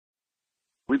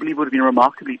We believe it would have been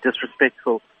remarkably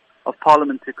disrespectful of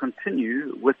Parliament to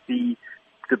continue with the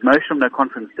motion of no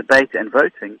confidence debate and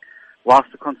voting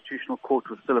whilst the Constitutional Court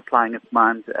was still applying its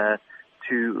mind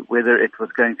to whether it was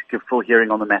going to give full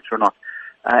hearing on the matter or not.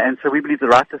 And so we believe the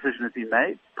right decision has been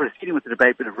made. Proceeding with the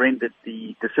debate would have rendered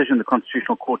the decision the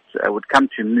Constitutional Court would come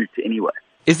to moot anyway.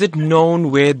 Is it known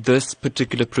where this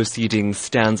particular proceeding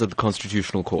stands at the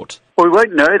Constitutional Court? Well, we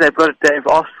won't know. They've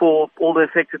asked for all the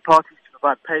affected parties to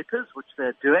provide papers, which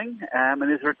they're doing, and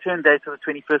there's a return date of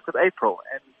the 21st of April.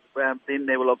 And then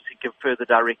they will obviously give further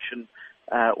direction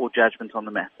or judgment on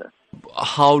the matter.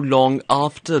 How long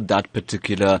after that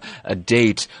particular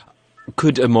date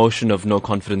could a motion of no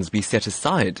confidence be set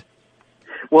aside?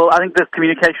 Well, I think the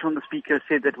communication from the Speaker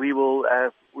said that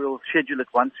we'll schedule it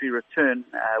once we return,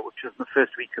 which is the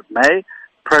first week of May.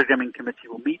 Programming committee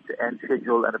will meet and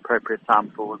schedule an appropriate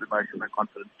time for the motion of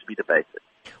confidence to be debated.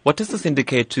 What does this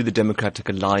indicate to the Democratic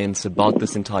Alliance about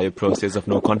this entire process of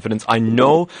no confidence? I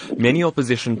know many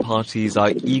opposition parties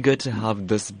are eager to have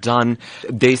this done.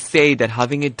 They say that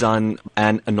having it done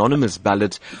an anonymous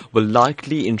ballot will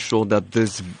likely ensure that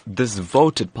this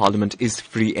vote at Parliament is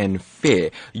free and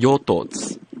fair. Your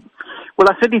thoughts? Well,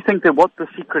 I certainly think that what the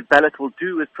secret ballot will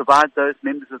do is provide those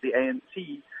members of the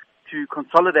ANC to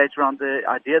consolidate around the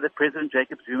idea that President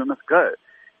Jacob Zuma must go.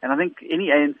 And I think any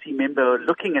ANC member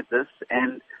looking at this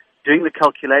and doing the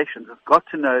calculations has got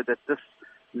to know that this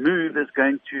move is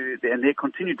going to, and their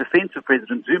continued defense of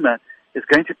President Zuma, is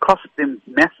going to cost them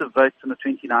massive votes in the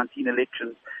 2019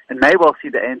 elections and may well see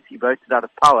the ANC voted out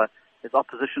of power as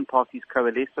opposition parties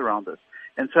coalesce around this.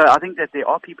 And so I think that there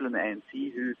are people in the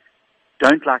ANC who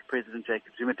don't like President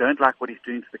Jacob Zuma, don't like what he's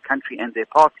doing to the country and their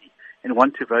party, and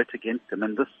want to vote against him.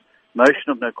 And this motion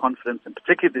of no confidence, and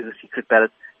particularly the secret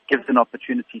ballot, gives an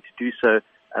opportunity to do so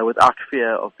without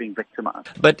fear of being victimized.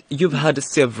 But you've had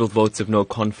several votes of no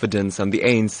confidence, and the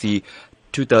ANC,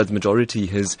 two-thirds majority,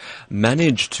 has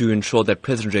managed to ensure that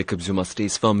President Jacob Zuma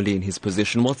stays firmly in his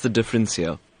position. What's the difference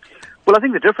here? Well, I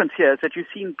think the difference here is that you've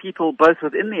seen people both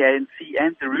within the ANC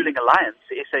and the ruling alliance,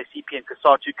 the SACP and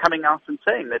COSATU, coming out and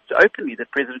saying that openly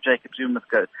that President Jacob Zuma must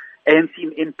go. ANC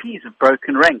MPs have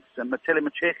broken ranks, and Matele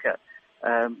Macheka,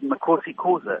 Makosi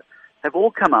Khoza, have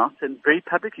all come out and very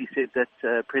publicly said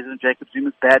that President Jacob Zuma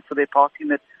is bad for their party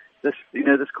and that this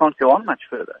can't go on much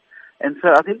further. And so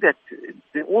I think that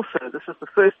also this is the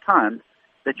first time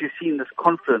that you've seen this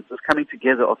confluence, this coming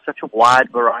together of such a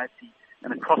wide variety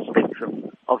and a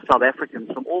cross-spectrum of South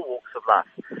Africans from all walks of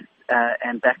life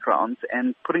and backgrounds,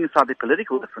 and putting aside their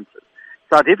political differences.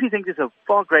 So I definitely think there's a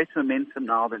far greater momentum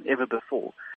now than ever before.